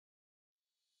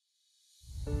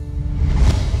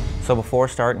So before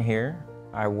starting here,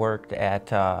 I worked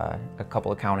at a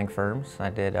couple accounting firms.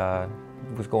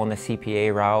 Was going the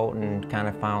CPA route and kind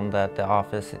of found that the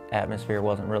office atmosphere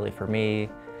wasn't really for me.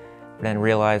 But then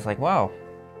realized like, wow,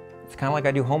 it's kind of like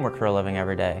I do homework for a living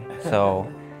every day.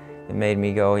 So it made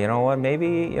me go, you know what,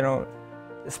 maybe,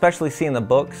 especially seeing the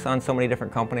books on so many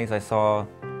different companies, I saw,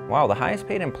 wow, the highest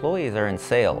paid employees are in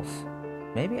sales.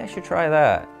 Maybe I should try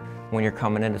that. When you're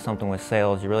coming into something with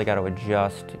sales, you really got to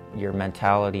adjust your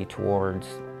mentality towards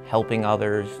helping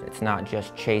others. It's not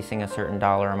just chasing a certain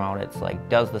dollar amount. It's like,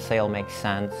 does the sale make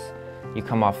sense? You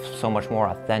come off so much more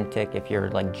authentic if you're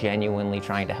like genuinely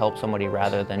trying to help somebody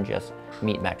rather than just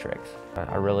meet metrics.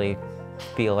 I really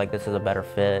feel like this is a better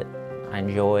fit. I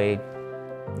enjoy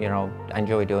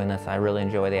doing this. I really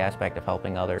enjoy the aspect of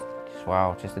helping others.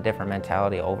 Wow, just a different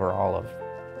mentality overall of,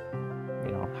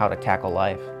 how to tackle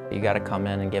life. You got to come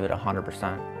in and give it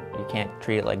 100%. You can't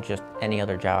treat it like just any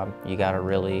other job. You got to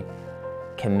really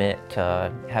commit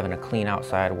to having a clean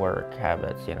outside work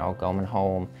habits, going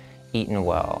home, eating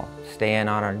well, staying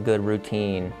on a good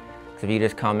routine. Because if you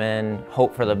just come in,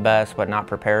 hope for the best, but not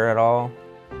prepare at all.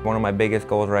 One of my biggest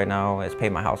goals right now is pay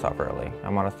my house off early.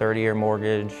 I'm on a 30-year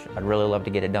mortgage. I'd really love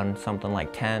to get it done something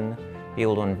like 10. Be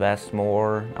able to invest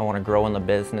more. I want to grow in the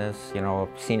business.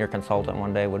 Senior consultant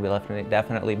one day would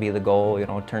definitely be the goal.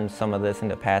 Turn some of this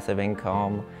into passive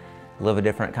income, live a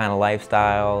different kind of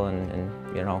lifestyle, and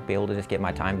be able to just get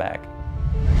my time back.